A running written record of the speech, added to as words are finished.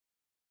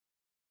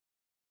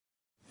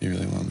You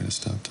really want me to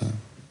stop time?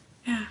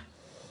 Yeah.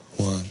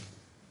 1,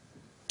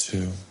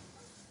 2,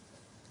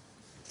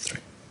 3.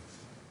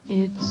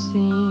 It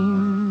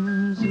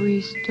seems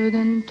we stood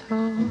and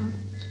talked.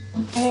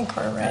 I think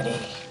we're ready.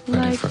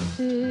 Ready for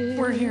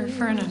We're here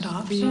for an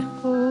adoption.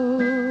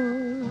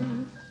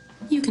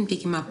 You can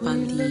pick him up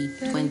on the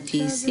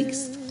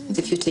 26th. And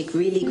if you take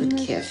really good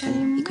care of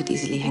him, he could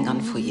easily hang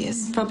on for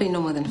years. Probably no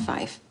more than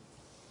 5.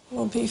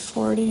 We'll be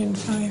 40 in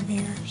 5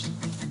 years.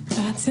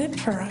 That's it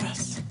for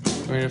us.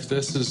 I mean, if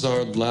this is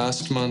our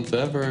last month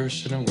ever,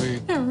 shouldn't we?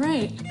 Yeah,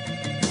 right.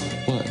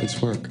 What?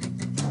 It's work.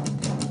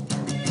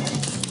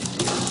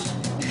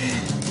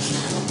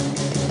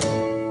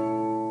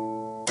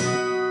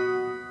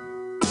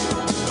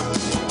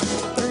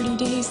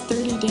 Days,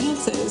 30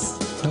 dances.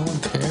 No one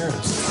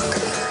cares.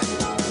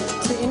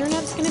 The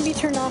internet's gonna be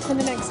turned off in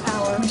the next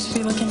hour. We should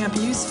be looking up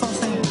useful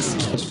things.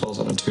 This falls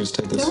on a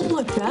Tuesday this Don't year.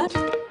 look that.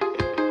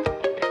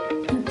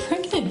 You're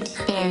pregnant.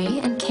 Barry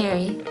and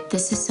Carrie,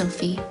 this is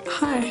Sophie.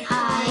 Hi.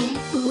 Hi.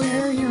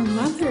 Where are your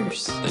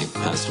mothers? They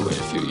passed away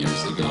a few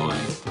years ago.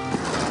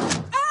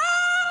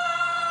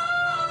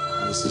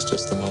 This is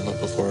just the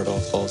moment before it all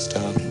falls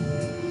down.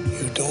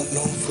 You don't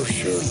know for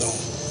sure, though.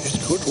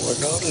 It could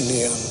work out in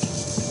the end.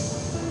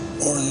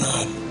 Or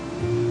not.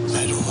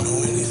 I don't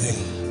know anything.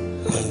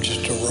 I'm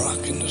just a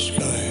rock in the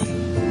sky.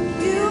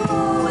 You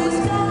always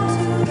come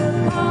to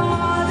the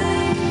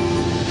party.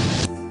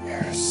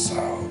 You're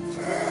so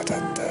good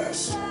at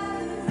this. I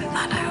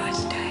thought I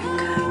was